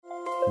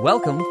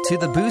Welcome to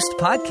the Boost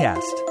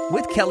Podcast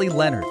with Kelly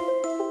Leonard.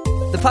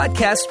 The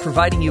podcast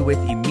providing you with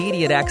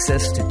immediate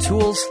access to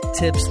tools,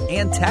 tips,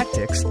 and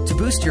tactics to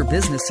boost your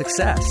business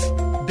success,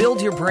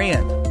 build your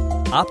brand,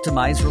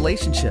 optimize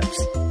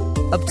relationships,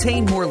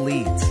 obtain more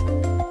leads,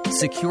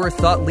 secure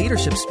thought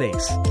leadership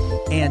space,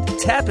 and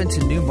tap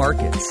into new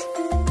markets.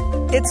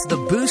 It's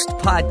the Boost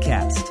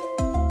Podcast.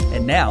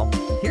 And now,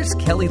 here's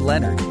Kelly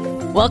Leonard.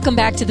 Welcome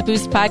back to the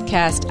Boost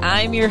Podcast.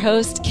 I'm your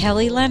host,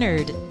 Kelly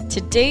Leonard.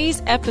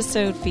 Today's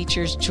episode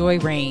features Joy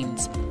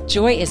Rains.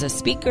 Joy is a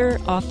speaker,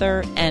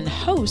 author, and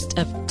host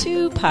of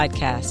two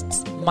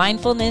podcasts,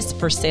 Mindfulness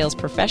for Sales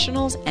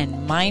Professionals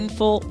and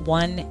Mindful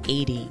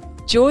 180.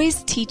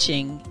 Joy's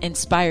teaching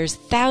inspires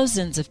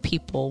thousands of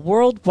people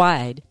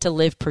worldwide to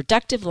live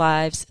productive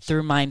lives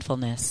through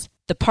mindfulness.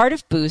 The part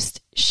of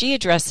Boost she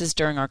addresses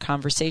during our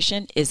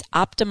conversation is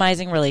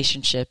optimizing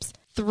relationships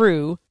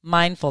through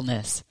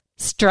mindfulness.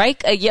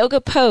 Strike a yoga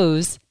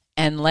pose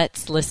and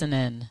let's listen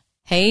in.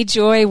 Hey,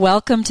 Joy,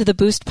 welcome to the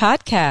Boost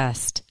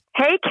Podcast.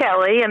 Hey,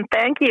 Kelly, and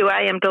thank you.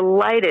 I am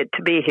delighted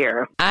to be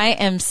here. I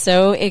am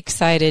so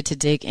excited to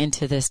dig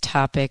into this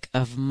topic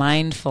of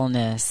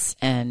mindfulness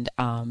and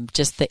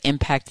just the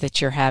impact that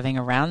you're having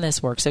around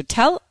this work. So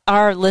tell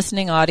our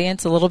listening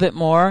audience a little bit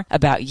more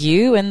about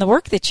you and the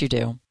work that you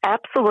do.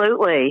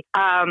 Absolutely.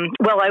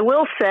 Well, I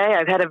will say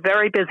I've had a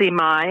very busy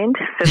mind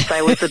since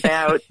I was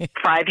about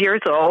 5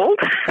 years old.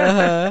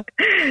 Uh-huh.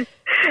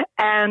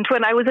 And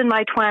when I was in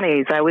my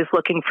 20s, I was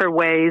looking for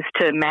ways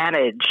to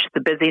manage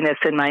the busyness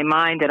in my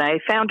mind, and I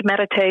found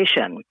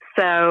meditation.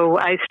 So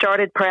I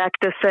started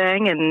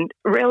practicing and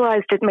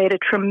realized it made a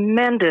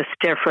tremendous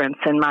difference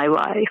in my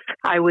life.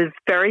 I was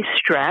very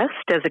stressed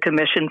as a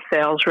commissioned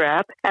sales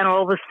rep, and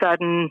all of a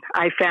sudden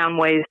I found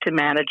ways to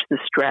manage the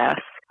stress.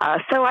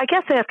 So I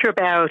guess after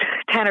about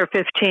 10 or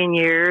 15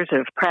 years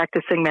of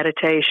practicing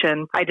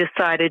meditation, I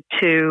decided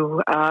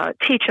to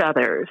teach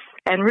others.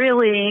 And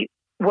really,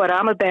 what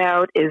I'm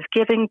about is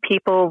giving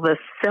people the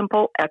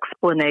simple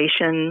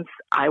explanations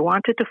I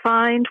wanted to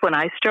find when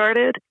I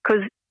started.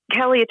 Because,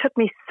 Kelly, it took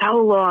me so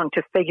long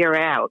to figure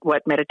out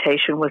what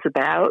meditation was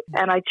about.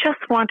 And I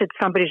just wanted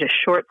somebody to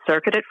short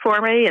circuit it for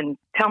me and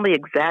tell me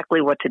exactly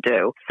what to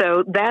do.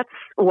 So that's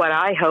what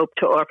I hope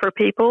to offer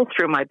people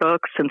through my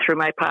books and through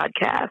my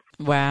podcast.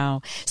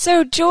 Wow.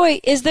 So,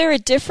 Joy, is there a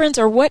difference,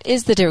 or what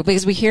is the difference?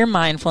 Because we hear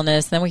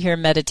mindfulness, then we hear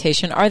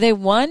meditation. Are they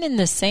one and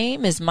the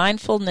same? Is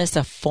mindfulness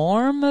a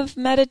form of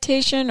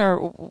meditation,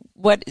 or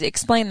what?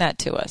 Explain that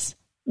to us.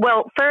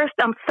 Well, first,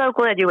 I'm so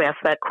glad you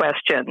asked that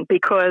question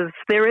because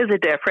there is a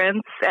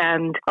difference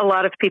and a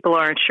lot of people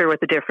aren't sure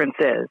what the difference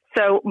is.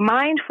 So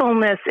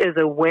mindfulness is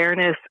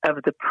awareness of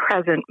the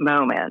present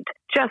moment,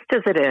 just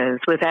as it is,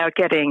 without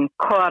getting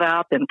caught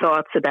up in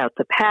thoughts about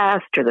the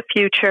past or the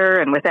future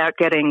and without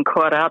getting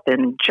caught up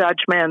in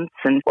judgments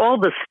and all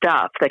the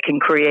stuff that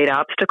can create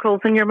obstacles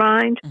in your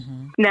mind.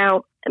 Mm-hmm.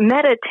 Now,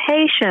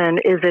 meditation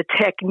is a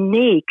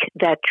technique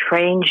that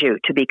trains you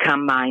to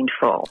become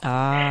mindful.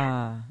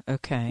 Ah,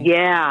 okay.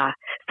 Yeah.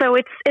 So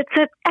it's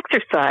an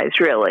exercise,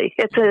 really.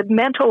 It's a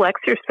mental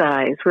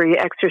exercise where you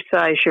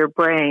exercise your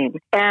brain.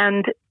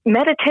 And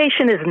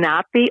meditation is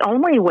not the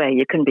only way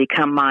you can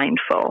become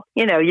mindful.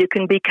 You know, you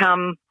can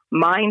become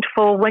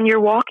mindful when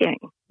you're walking,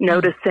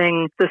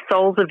 noticing the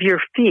soles of your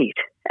feet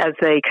as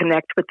they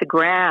connect with the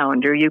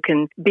ground, or you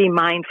can be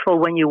mindful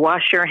when you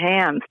wash your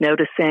hands,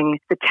 noticing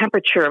the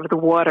temperature of the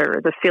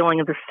water, the feeling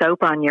of the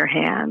soap on your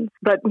hands.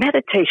 But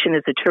meditation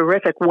is a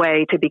terrific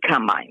way to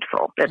become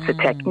mindful. It's a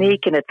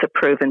technique, and it's a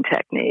proven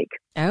technique.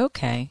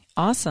 Okay,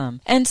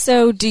 awesome. And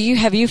so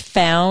have you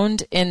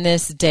found in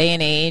this day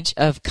and age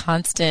of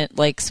constant,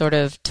 sort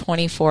of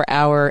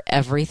 24-hour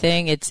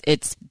everything,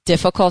 it's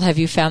difficult? Have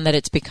you found that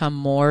it's become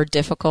more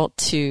difficult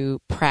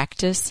to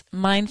practice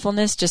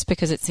mindfulness just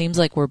because it seems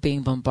like we're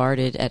being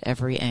bombarded at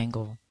every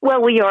angle?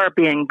 Well, we are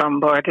being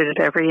bombarded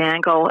at every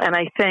angle, and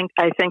I think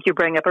you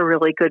bring up a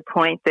really good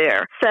point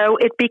there. So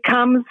it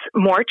becomes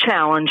more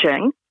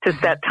challenging to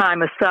set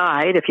time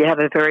aside if you have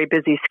a very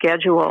busy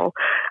schedule.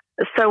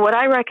 So what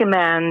I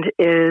recommend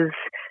is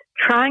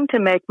trying to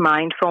make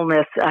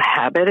mindfulness a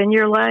habit in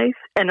your life.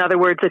 In other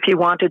words, if you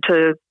wanted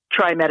to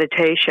try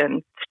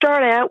meditation,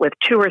 start out with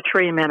 2 or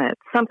 3 minutes,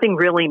 something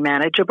really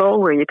manageable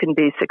where you can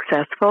be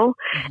successful,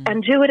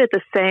 and do it at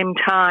the same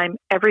time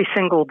every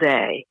single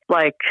day.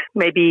 Like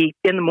maybe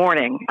in the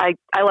morning,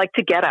 I like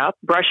to get up,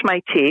 brush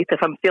my teeth. If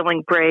I'm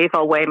feeling brave,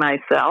 I'll weigh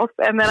myself,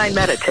 and then I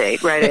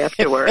meditate right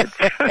afterwards.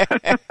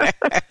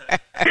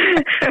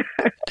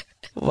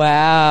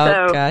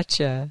 Wow,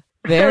 gotcha.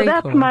 Very so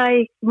that's cool.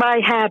 my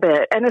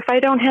habit. And if I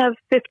don't have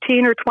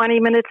 15 or 20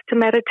 minutes to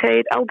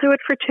meditate, I'll do it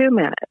for 2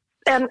 minutes.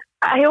 And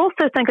I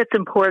also think it's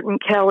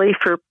important, Kelly,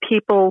 for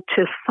people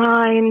to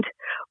find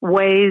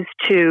ways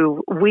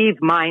to weave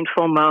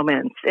mindful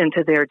moments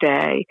into their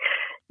day.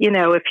 You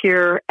know, if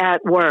you're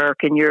at work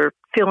and you're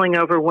feeling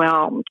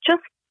overwhelmed,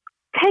 just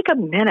take a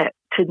minute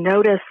to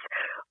notice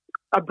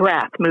a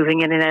breath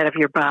moving in and out of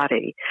your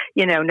body,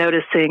 you know,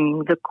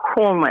 noticing the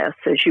coolness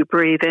as you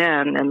breathe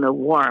in and the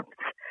warmth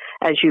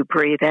as you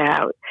breathe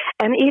out.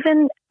 And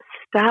even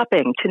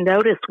stopping to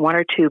notice one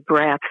or two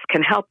breaths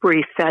can help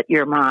reset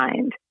your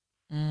mind.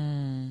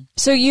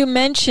 So you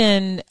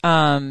mentioned,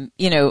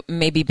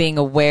 maybe being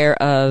aware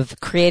of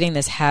creating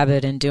this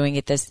habit and doing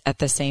it at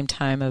the same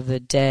time of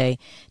the day.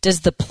 Does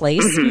the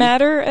place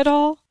matter at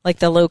all? Like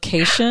the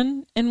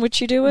location in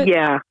which you do it?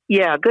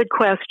 Yeah, good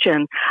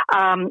question.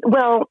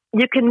 Well,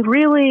 you can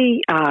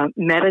really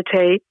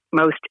meditate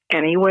most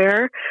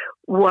anywhere.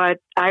 What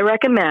I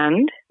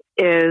recommend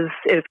is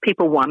if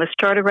people want to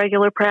start a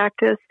regular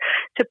practice,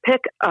 to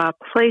pick a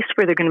place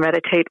where they're going to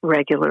meditate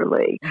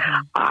regularly.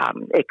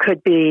 It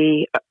could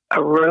be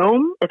a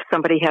room, if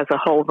somebody has a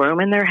whole room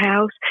in their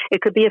house.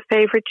 It could be a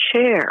favorite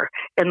chair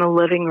in the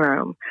living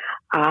room.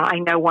 I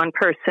know one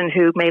person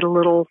who made a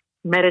little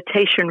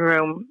meditation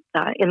room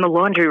in the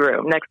laundry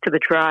room next to the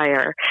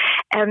dryer.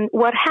 And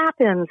what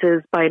happens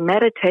is by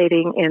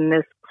meditating in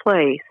this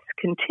place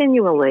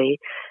continually,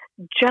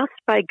 just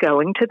by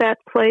going to that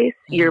place,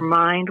 your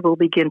mind will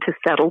begin to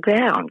settle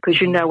down because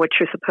you know what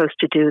you're supposed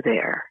to do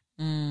there.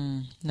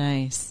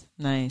 Nice.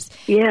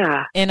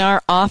 Yeah. In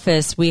our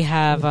office, we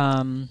have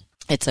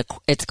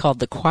it's called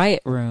the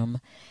Quiet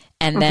Room,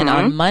 and then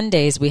on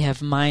Mondays we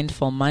have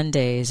Mindful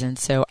Mondays, and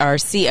so our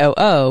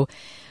COO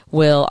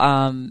will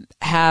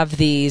have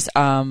these.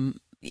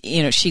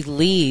 She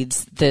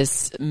leads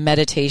this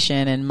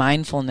meditation and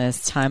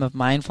mindfulness time of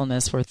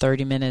mindfulness for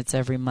 30 minutes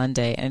every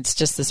Monday, and it's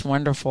just this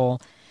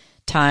wonderful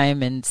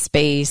time and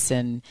space.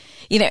 And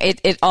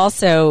it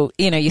also,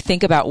 you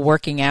think about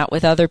working out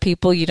with other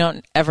people. You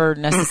don't ever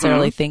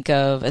necessarily think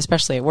of,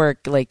 especially at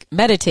work, like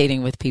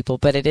meditating with people,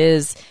 but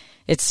it's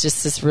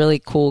just this really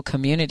cool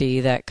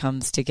community that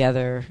comes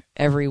together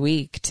every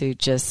week to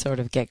just sort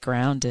of get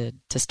grounded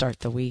to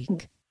start the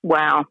week.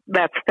 Wow,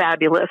 that's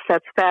fabulous.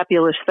 That's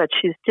fabulous that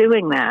she's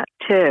doing that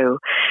too.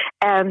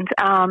 And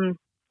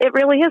it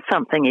really is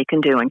something you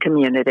can do in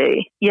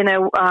community.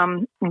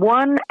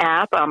 One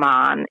app I'm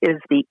on is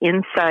the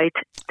Insight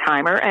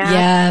Timer app.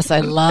 Yes, I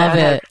love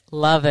it.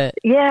 Love it.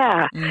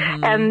 Yeah.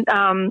 And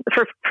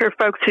for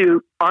folks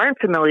who aren't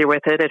familiar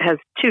with it, it has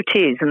 2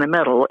 T's in the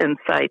middle,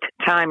 Insight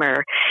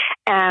Timer.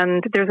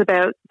 And there's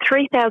about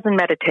 3,000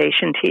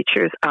 meditation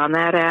teachers on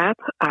that app.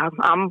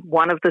 I'm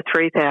one of the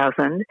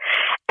 3,000.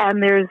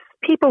 And there's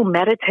people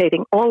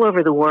meditating all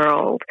over the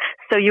world.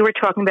 So you were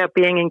talking about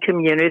being in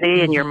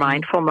community in your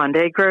Mindful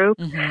Monday group.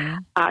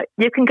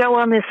 You can go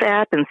on this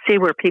app and see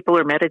where people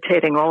are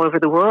meditating all over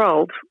the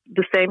world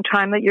the same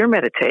time that you're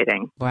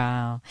meditating.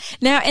 Wow.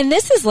 Now, and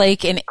this is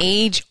like an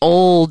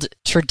age-old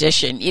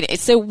tradition.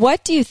 So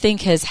what do you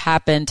think has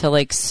happened to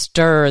like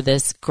stir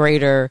this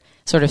greater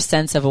sort of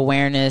sense of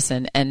awareness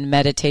and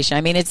meditation?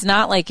 I mean, it's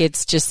not like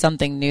it's just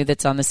something new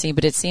that's on the scene,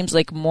 but it seems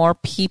like more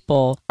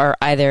people are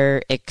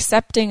either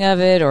accepting of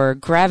it or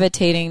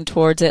gravitating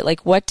towards it.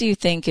 Like, what do you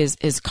think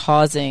is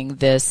causing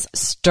this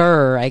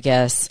stir, I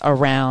guess,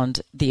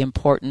 around the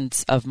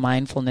importance of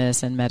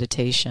mindfulness and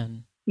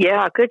meditation?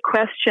 Yeah, good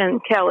question,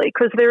 Kelly,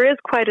 because there is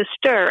quite a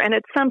stir, and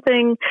it's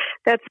something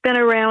that's been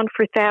around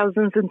for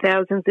thousands and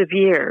thousands of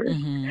years.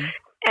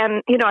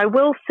 And, I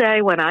will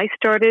say when I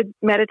started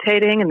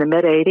meditating in the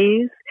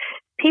mid-'80s,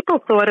 people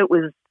thought it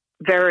was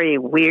very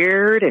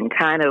weird and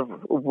kind of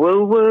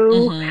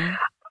woo-woo.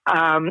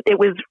 It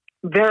was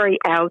very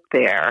out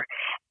there.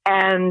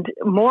 And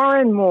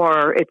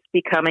more it's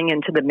becoming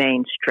into the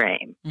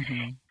mainstream.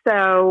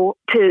 So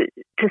to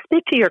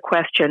speak to your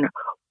question,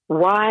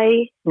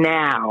 why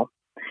now?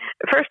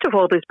 First of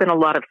all, there's been a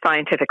lot of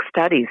scientific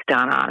studies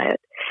done on it,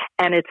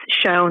 and it's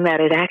shown that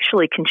it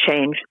actually can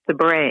change the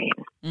brain.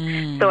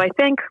 So I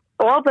think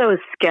all those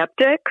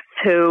skeptics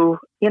who,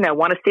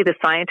 want to see the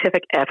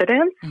scientific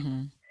evidence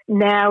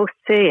now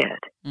see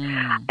it.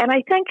 And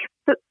I think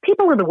that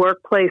people in the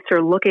workplace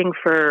are looking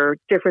for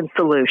different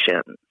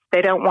solutions.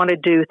 They don't want to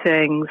do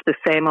things the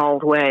same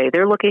old way.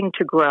 They're looking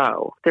to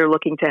grow. They're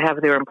looking to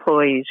have their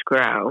employees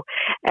grow.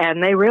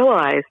 And they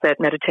realize that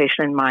meditation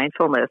and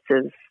mindfulness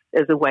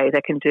is a way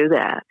that can do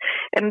that.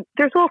 And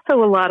there's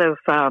also a lot of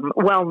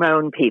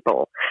well-known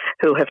people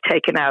who have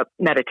taken up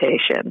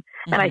meditation.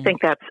 And I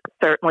think that's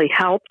certainly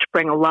helped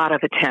bring a lot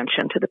of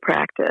attention to the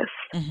practice.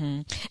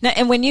 Now,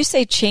 and when you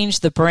say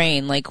change the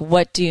brain, like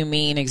what do you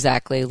mean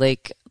exactly?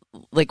 Like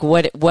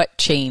what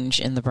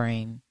change in the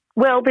brain?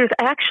 Well, there's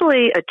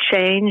actually a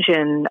change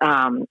in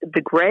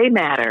the gray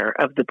matter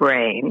of the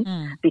brain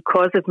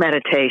because of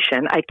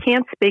meditation. I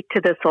can't speak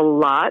to this a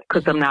lot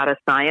because I'm not a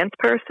science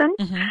person,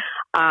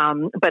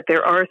 but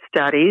there are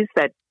studies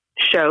that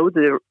show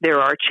there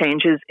are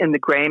changes in the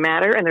gray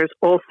matter, and there's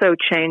also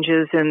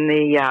changes in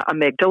the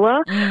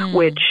amygdala,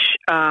 which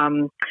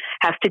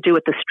has to do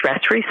with the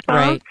stress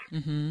response.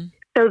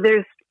 So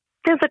there's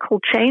physical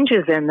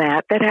changes in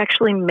that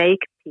actually make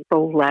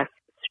people less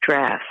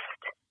stressed.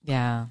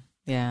 Yeah.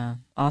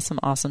 Awesome.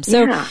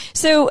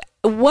 So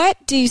what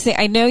do you say?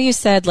 I know you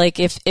said like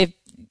if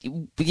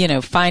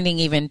finding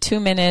even 2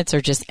 minutes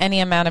or just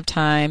any amount of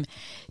time,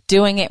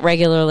 doing it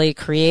regularly,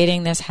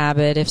 creating this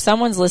habit. If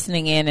someone's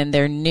listening in and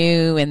they're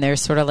new and they're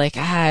sort of like,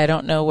 I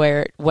don't know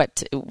where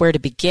to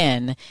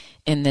begin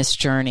in this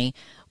journey.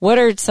 What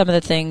are some of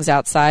the things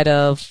outside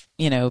of,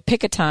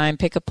 pick a time,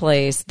 pick a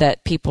place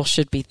that people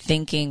should be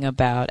thinking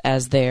about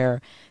as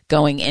they're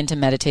going into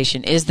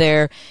meditation? Is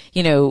there,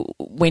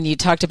 when you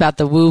talked about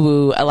the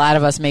woo-woo, a lot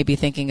of us may be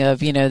thinking of,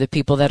 the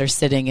people that are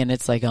sitting and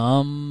it's like, what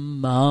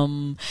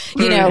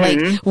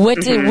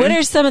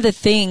are some of the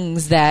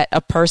things that a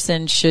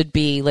person should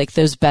be, like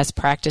those best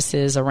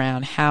practices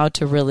around how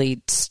to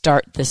really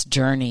start this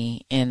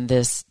journey in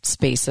this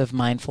space of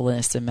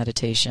mindfulness and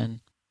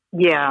meditation?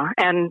 Yeah,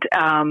 and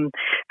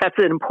that's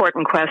an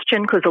important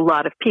question because a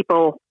lot of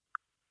people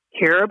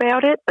hear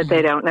about it, but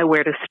they don't know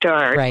where to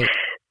start. Right.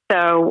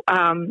 So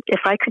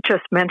if I could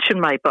just mention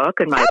my book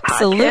and my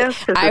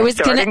podcast. I was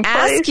going to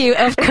ask you,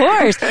 of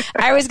course.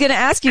 I was going to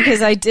ask you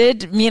because I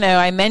did,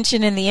 I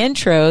mentioned in the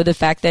intro the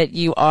fact that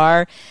you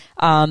are,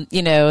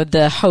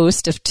 the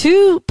host of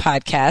 2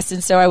 podcasts.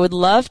 And so I would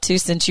love to,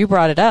 since you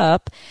brought it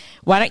up,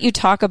 why don't you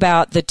talk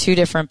about the 2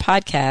 different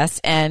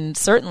podcasts? And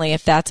certainly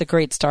if that's a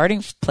great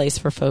starting place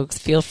for folks,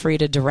 feel free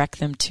to direct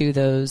them to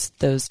those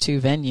 2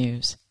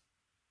 venues.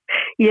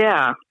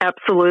 Yeah,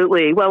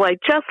 absolutely. Well, I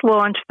just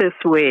launched this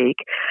week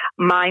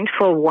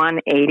Mindful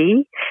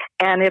 180,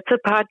 and it's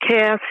a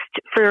podcast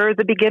for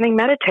the beginning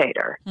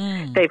meditator.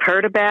 They've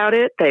heard about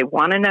it. They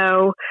want to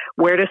know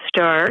where to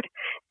start.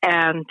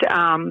 And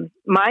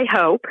my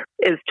hope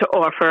is to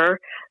offer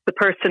the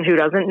person who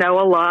doesn't know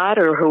a lot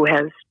or who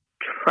has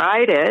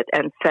tried it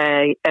and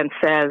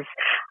says,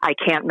 I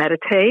can't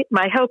meditate.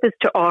 My hope is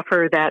to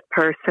offer that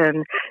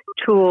person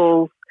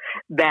tools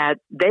that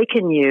they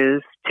can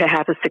use to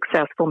have a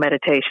successful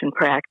meditation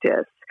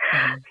practice.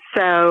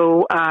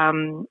 So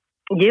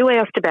you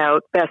asked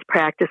about best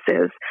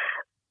practices.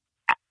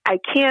 I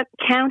can't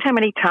count how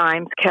many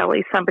times,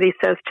 Kelly, somebody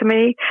says to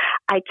me,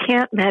 I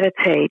can't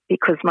meditate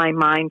because my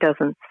mind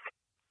doesn't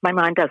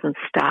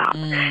stop.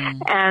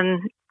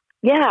 And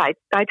yeah,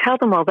 I tell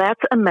them, well,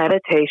 that's a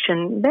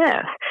meditation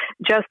myth.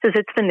 Just as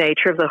it's the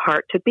nature of the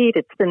heart to beat,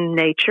 it's the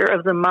nature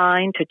of the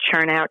mind to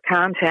churn out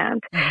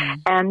content.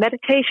 And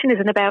meditation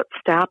isn't about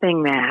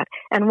stopping that.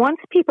 And once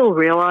people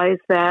realize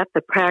that,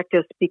 the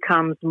practice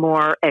becomes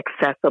more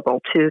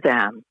accessible to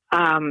them.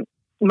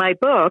 My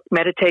book,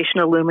 Meditation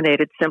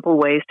Illuminated: Simple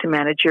Ways to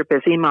Manage Your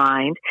Busy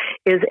Mind,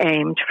 is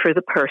aimed for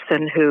the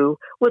person who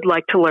would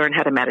like to learn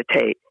how to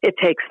meditate. It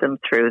takes them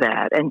through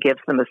that and gives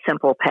them a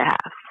simple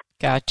path.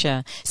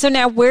 Gotcha. So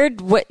now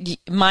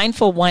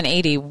Mindful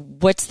 180,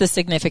 what's the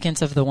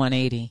significance of the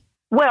 180?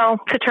 Well,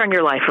 to turn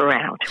your life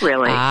around,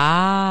 really.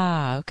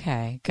 Ah,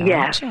 okay.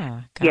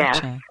 Gotcha. Yes.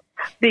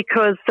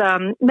 Because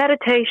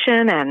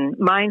meditation and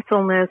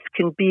mindfulness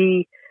can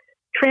be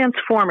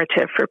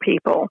transformative for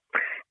people.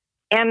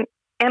 And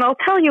I'll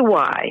tell you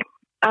why.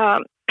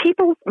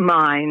 People's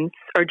minds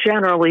are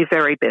generally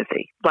very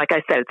busy. Like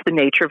I said, it's the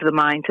nature of the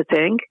mind to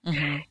think.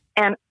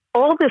 And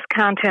all this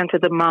content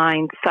of the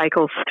mind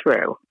cycles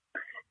through.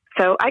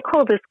 So I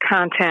call this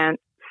content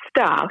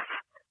stuff,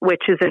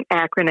 which is an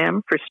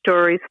acronym for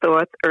stories,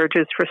 thoughts,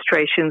 urges,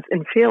 frustrations,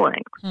 and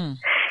feelings.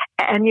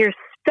 And your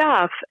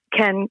stuff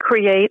can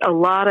create a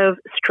lot of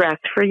stress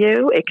for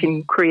you. It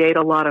can create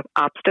a lot of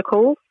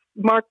obstacles.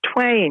 Mark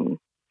Twain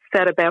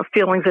said about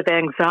feelings of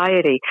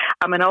anxiety,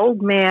 I'm an old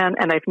man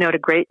and I've known a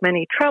great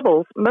many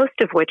troubles, most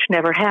of which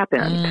never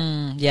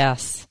happened.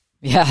 Yes.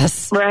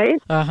 Right?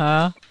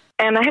 Uh-huh.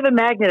 And I have a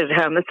magnet at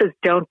home that says,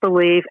 don't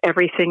believe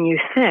everything you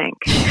think.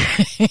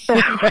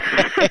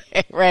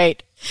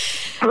 Right.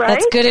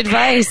 That's good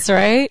advice,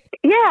 right?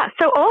 Yeah.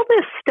 So all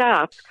this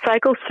stuff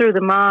cycles through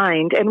the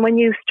mind. And when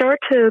you start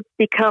to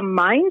become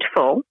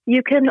mindful,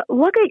 you can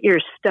look at your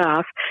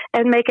stuff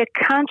and make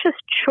a conscious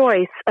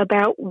choice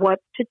about what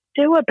to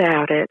do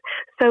about it.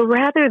 So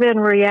rather than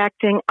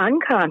reacting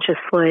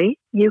unconsciously,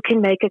 you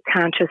can make a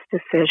conscious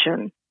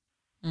decision.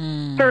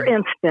 For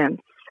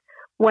instance,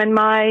 when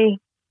my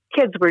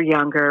kids were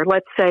younger,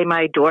 let's say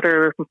my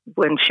daughter,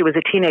 when she was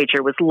a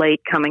teenager, was late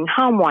coming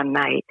home one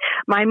night,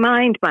 my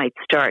mind might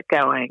start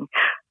going,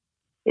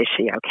 is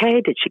she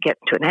okay? Did she get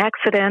into an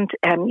accident?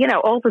 And,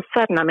 all of a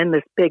sudden I'm in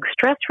this big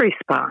stress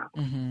response.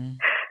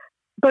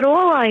 But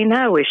all I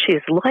know is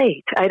she's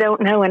late. I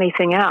don't know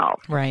anything else.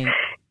 Right.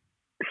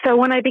 So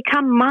when I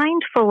become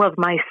mindful of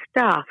my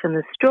stuff and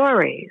the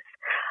stories,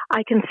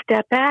 I can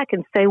step back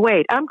and say,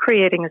 wait, I'm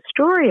creating a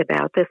story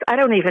about this. I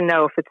don't even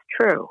know if it's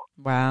true.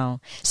 Wow.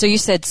 So you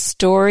said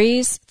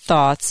stories,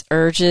 thoughts,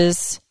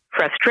 urges,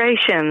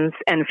 frustrations,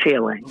 and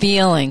feelings.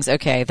 Feelings.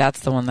 Okay, that's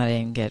the one that I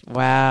didn't get.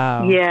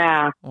 Wow.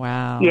 Yeah.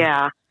 Wow.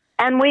 Yeah.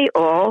 And we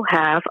all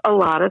have a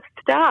lot of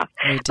stuff.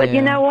 We do. But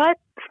you know what?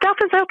 Stuff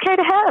is okay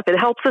to have. It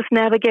helps us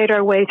navigate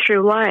our way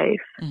through life.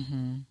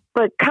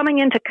 But coming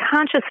into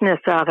consciousness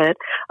of it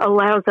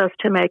allows us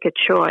to make a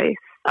choice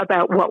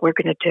about what we're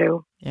going to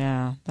do.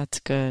 Yeah, that's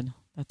good.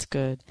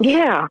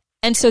 Yeah.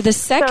 And so the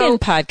second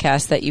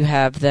podcast that you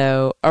have,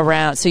 though,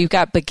 so you've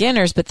got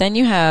beginners, but then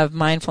you have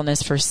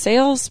mindfulness for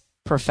sales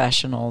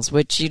professionals,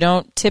 which you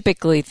don't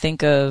typically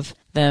think of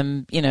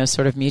them,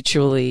 sort of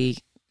mutually,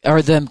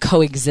 or them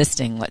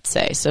coexisting, let's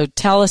say. So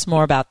tell us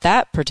more about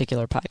that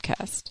particular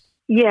podcast.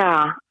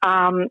 Yeah.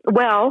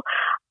 Well,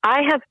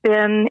 I have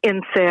been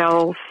in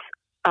sales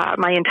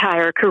my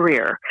entire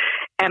career.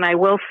 And I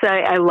will say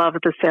I love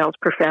the sales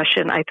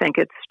profession. I think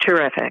it's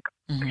terrific.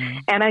 Mm-hmm.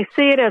 And I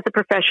see it as a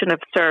profession of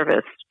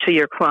service to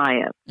your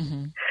client.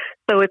 Mm-hmm.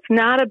 So it's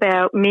not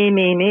about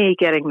me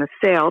getting the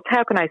sale. It's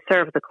how can I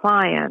serve the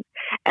client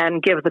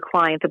and give the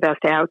client the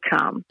best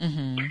outcome.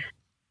 Mm-hmm.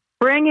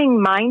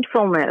 Bringing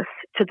mindfulness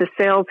to the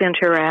sales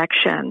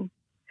interaction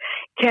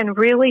can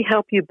really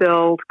help you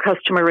build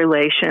customer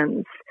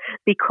relations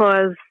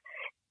because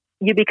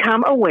you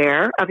become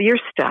aware of your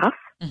stuff.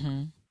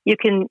 Mm-hmm. You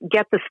can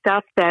get the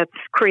stuff that's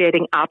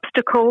creating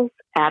obstacles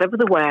out of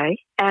the way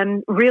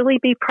and really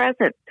be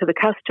present to the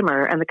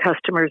customer and the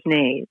customer's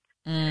needs.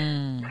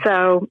 Mm.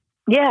 So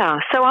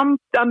I'm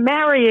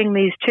marrying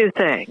these two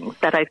things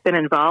that I've been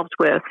involved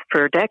with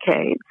for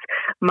decades,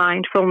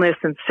 mindfulness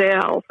and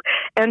sales.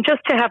 And just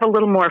to have a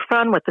little more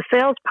fun with the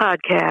sales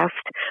podcast,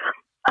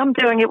 I'm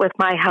doing it with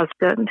my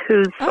husband,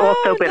 who's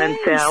also been in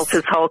sales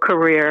his whole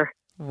career.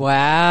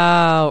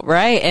 Wow.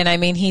 Right. And I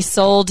mean, he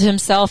sold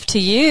himself to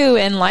you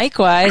and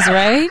likewise,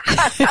 right?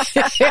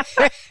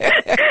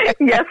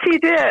 Yes, he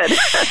did.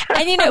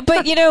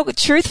 And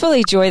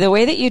truthfully, Joy, the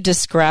way that you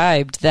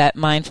described that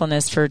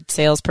mindfulness for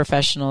sales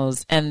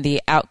professionals and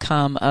the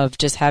outcome of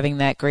just having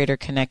that greater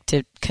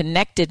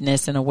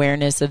connectedness and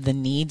awareness of the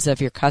needs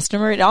of your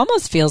customer, it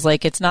almost feels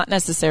like it's not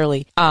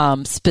necessarily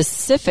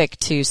specific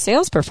to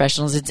sales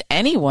professionals. It's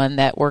anyone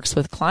that works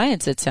with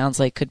clients, it sounds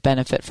like, could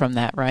benefit from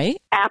that,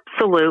 right?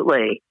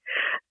 Absolutely.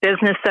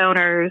 Business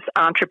owners,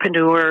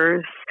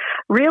 entrepreneurs,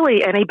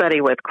 really anybody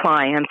with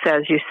clients,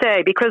 as you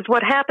say, because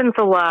what happens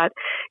a lot,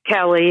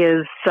 Kelly,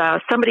 is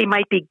somebody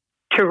might be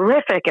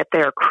terrific at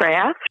their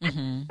craft,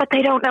 mm-hmm. but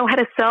they don't know how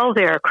to sell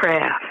their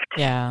craft.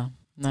 Yeah,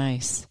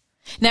 nice.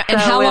 Now, and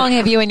how long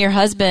have you and your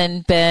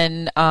husband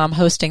been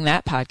hosting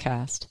that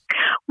podcast?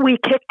 We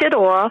kicked it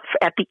off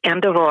at the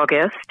end of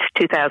August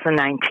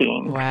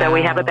 2019. Wow. So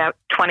we have about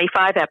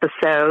 25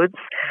 episodes.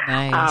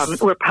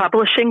 Nice. We're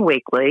publishing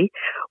weekly.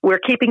 We're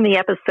keeping the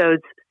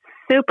episodes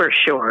super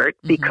short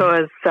mm-hmm.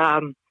 because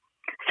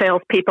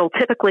salespeople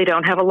typically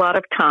don't have a lot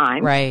of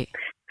time. Right.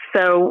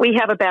 So we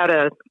have about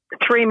a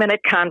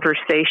 3-minute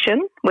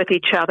conversation with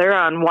each other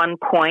on one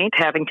point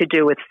having to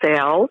do with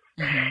sales.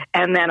 Mm-hmm.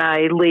 And then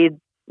I lead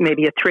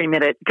maybe a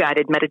 3-minute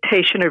guided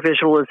meditation or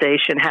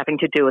visualization having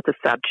to do with the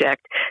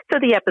subject. So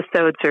the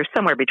episodes are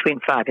somewhere between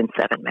 5 and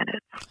 7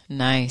 minutes.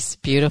 Nice.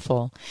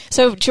 Beautiful.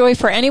 So, Joy,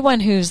 for anyone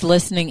who's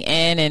listening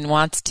in and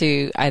wants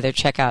to either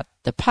check out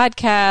the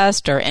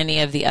podcast or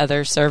any of the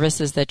other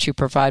services that you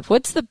provide,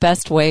 what's the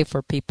best way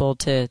for people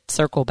to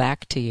circle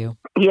back to you?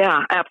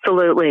 Yeah,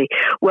 absolutely.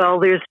 Well,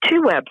 there's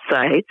 2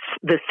 websites.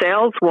 The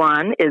sales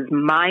one is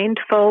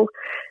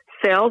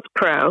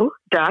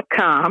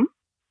mindfulsalespro.com.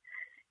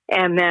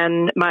 And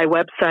then my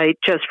website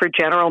just for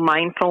general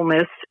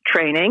mindfulness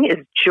training is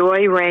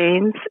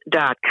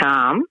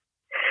joyrains.com.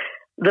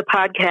 The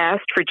podcast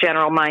for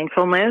general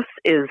mindfulness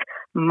is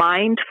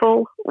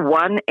Mindful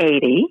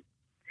 180.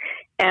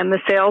 And the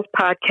sales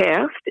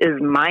podcast is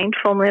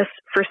Mindfulness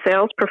for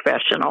Sales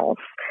Professionals.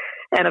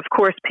 And of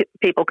course,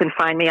 people can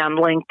find me on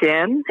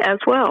LinkedIn as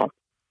well.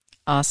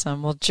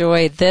 Awesome. Well,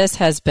 Joy, this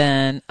has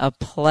been a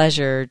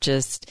pleasure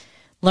just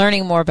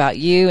learning more about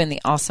you and the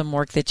awesome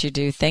work that you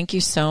do. Thank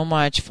you so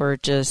much for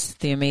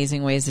just the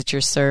amazing ways that you're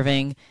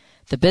serving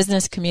the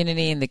business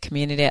community and the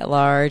community at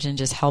large and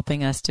just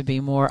helping us to be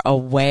more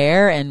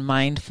aware and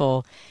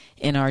mindful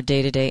in our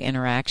day-to-day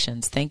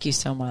interactions. Thank you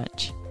so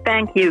much.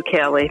 Thank you,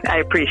 Kelly. I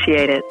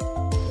appreciate it.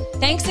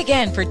 Thanks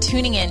again for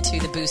tuning into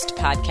the Boost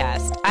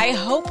podcast. I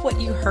hope what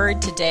you heard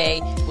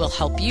today will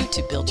help you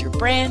to build your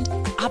brand,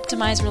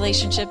 optimize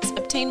relationships,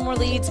 obtain more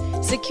leads,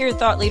 secure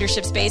thought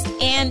leadership space,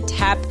 and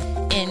tap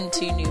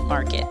into new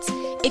markets.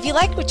 If you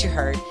liked what you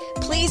heard,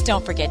 please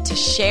don't forget to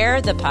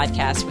share the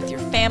podcast with your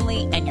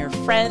family and your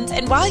friends.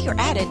 And while you're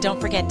at it,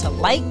 don't forget to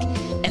like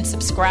and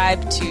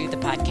subscribe to the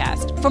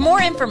podcast. For more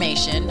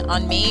information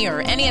on me or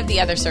any of the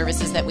other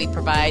services that we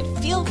provide,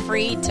 feel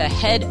free to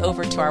head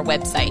over to our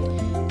website,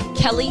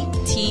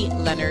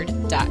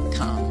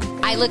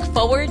 kellytleonard.com. I look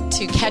forward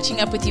to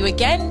catching up with you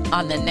again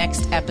on the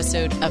next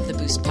episode of the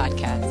Boost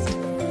Podcast.